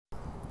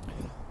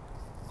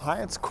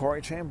Hi, it's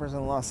Corey Chambers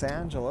in Los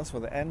Angeles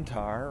with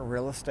NTAR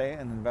Real Estate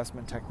and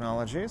Investment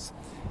Technologies.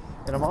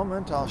 In a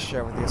moment, I'll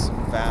share with you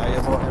some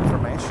valuable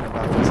information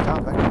about this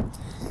topic.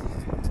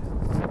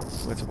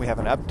 We have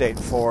an update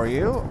for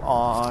you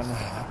on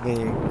the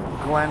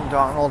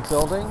Glendonald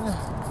building,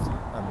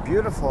 a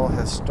beautiful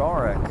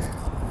historic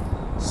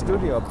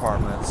studio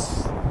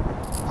apartments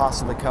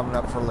possibly coming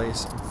up for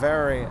lease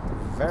very,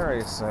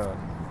 very soon,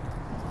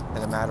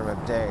 in a matter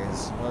of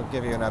days. We'll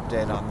give you an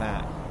update on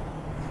that.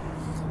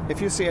 If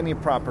you see any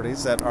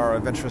properties that are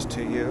of interest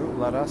to you,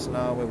 let us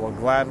know. We will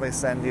gladly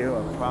send you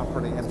a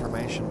property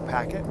information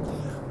packet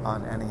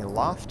on any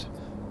loft,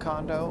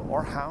 condo,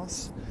 or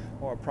house,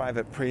 or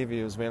private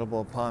previews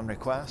available upon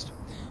request.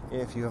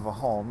 If you have a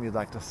home you'd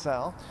like to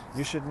sell,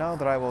 you should know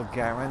that I will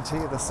guarantee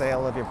the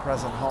sale of your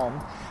present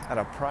home at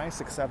a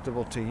price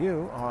acceptable to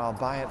you, or I'll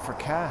buy it for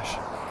cash.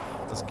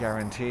 This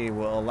guarantee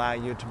will allow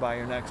you to buy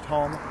your next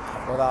home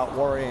without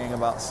worrying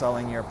about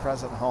selling your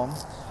present home.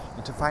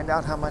 And to find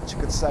out how much you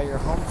could sell your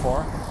home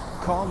for,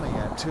 call me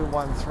at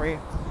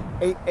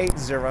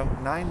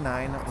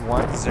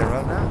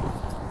 213-880-9910 now.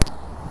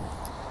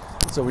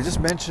 So we just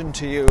mentioned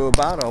to you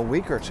about a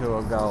week or two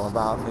ago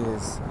about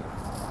these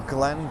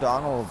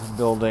Glendonald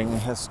building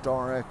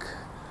historic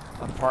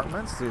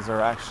apartments. These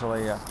are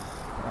actually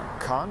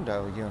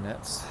condo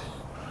units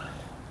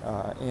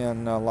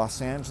in Los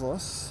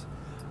Angeles,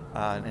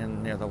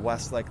 near the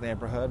Westlake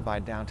neighborhood by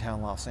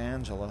downtown Los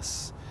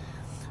Angeles.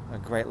 A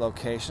great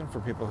location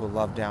for people who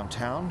love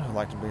downtown, who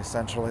like to be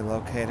centrally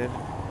located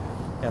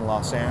in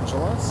Los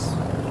Angeles.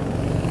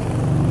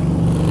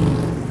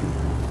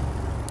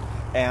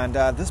 And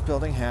this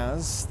building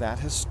has that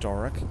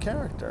historic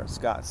character. It's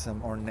got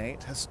some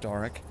ornate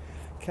historic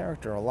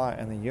character a lot.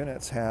 And the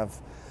units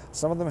have,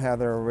 some of them have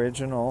their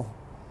original,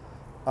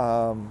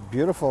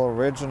 beautiful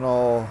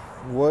original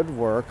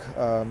woodwork.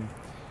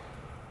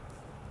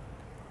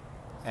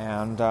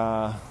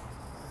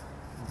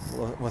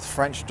 With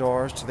French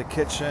doors to the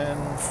kitchen,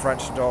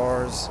 French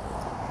doors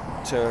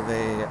to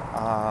the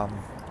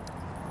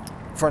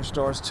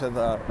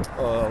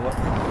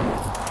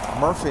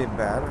Murphy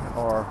bed,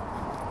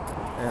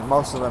 and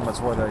most of them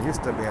it's where there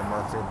used to be a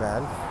Murphy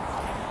bed,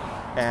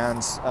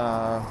 and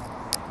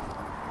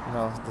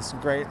this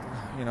great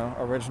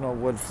original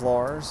wood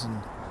floors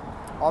and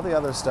all the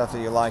other stuff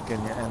that you like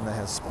in the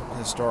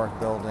historic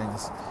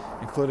buildings,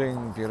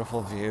 including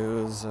beautiful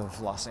views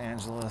of Los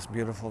Angeles,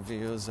 beautiful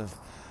views of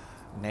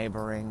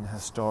neighboring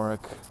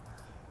historic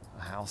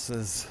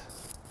houses.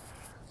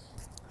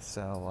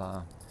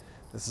 So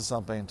this is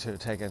something to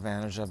take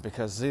advantage of,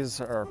 because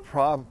these are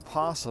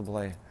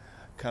possibly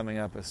coming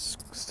up as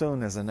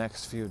soon as the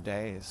next few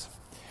days,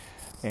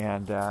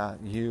 and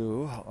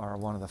you are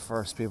one of the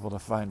first people to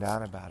find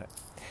out about it.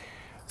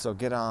 So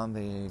get on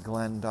the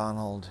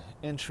Glendonald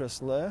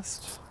interest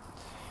list.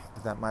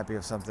 That might be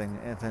of something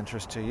of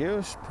interest to you.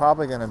 It's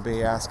probably going to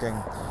be asking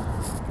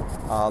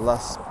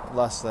less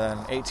than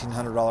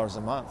 $1,800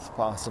 a month,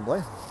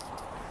 possibly.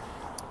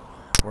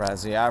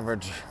 Whereas the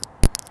average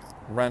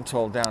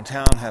rental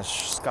downtown has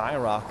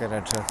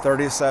skyrocketed to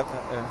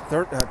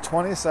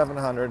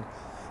 $2,700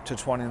 to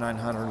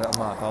 $2,900 a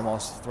month,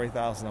 almost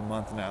 $3,000 a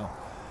month now,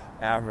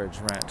 average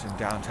rent in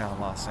downtown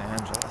Los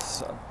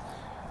Angeles.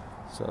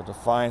 So to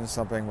find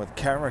something with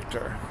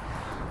character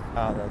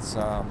that's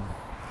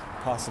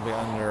possibly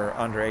under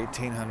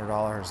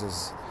 $1,800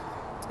 is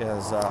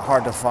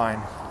hard to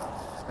find.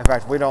 In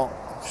fact, we don't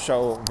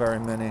show very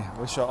many.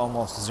 We show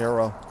almost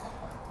zero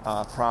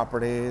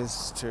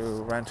properties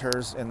to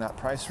renters in that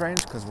price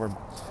range, because we're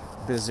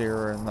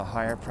busier in the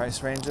higher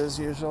price ranges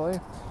usually,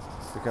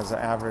 because the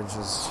average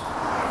is,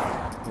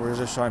 we're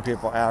just showing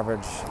people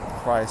average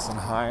price and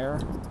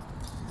higher,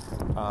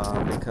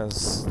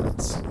 because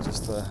it's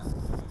just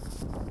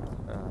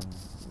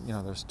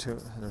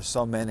there's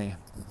so many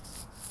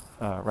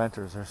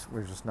renters.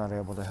 We're just not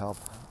able to help.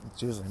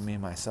 It's usually me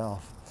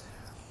myself,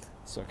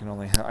 so I can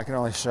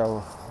only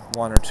show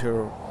one or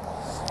two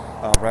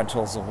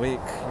rentals a week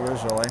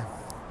usually.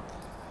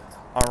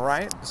 All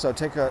right, so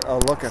take a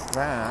look at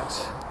that,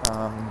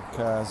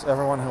 because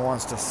everyone who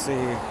wants to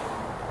see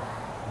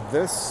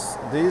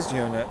these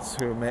units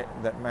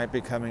that might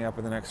be coming up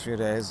in the next few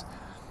days,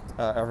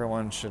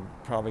 everyone should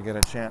probably get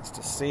a chance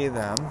to see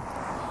them.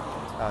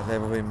 They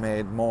will be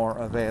made more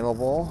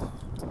available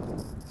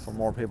for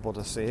more people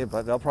to see,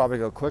 but they'll probably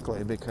go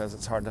quickly, because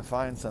it's hard to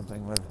find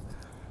something with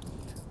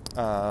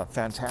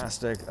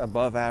fantastic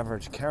above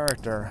average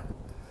character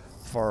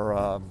for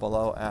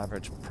below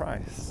average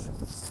price.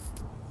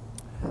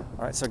 All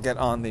right, so get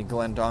on the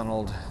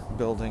Glendonald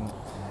building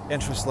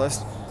interest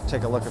list.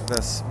 Take a look at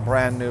this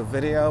brand new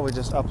video. We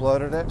just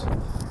uploaded it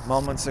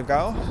moments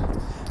ago.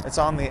 It's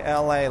on the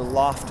LA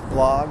Loft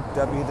blog,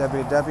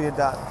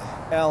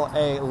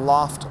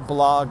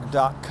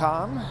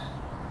 www.laloftblog.com.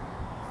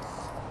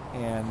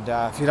 And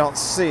if you don't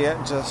see it,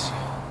 just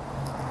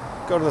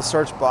go to the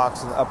search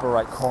box in the upper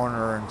right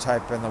corner and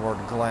type in the word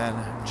Glen,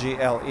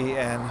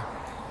 Glen,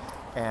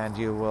 and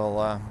you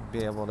will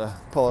be able to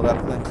pull it up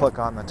and then click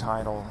on the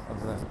title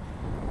of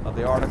of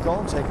the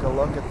article.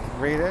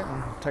 Read it,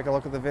 and take a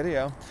look at the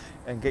video,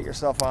 and get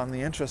yourself on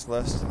the interest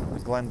list, the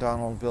Glenn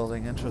Donald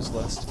Building interest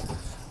list.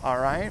 All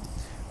right.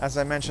 As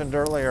I mentioned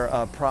earlier,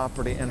 a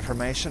property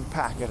information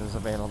packet is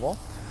available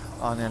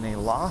on any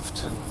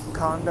loft,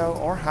 condo,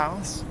 or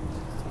house,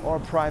 or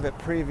private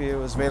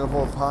preview is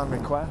available upon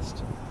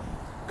request.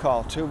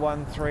 Call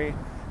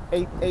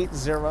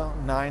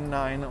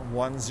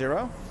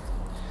 213-880-9910.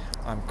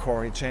 I'm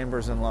Corey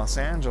Chambers in Los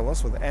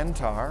Angeles with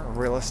NTAR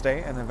Real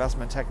Estate and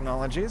Investment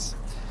Technologies.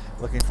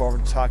 Looking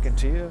forward to talking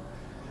to you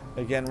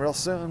again real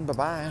soon.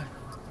 Bye-bye.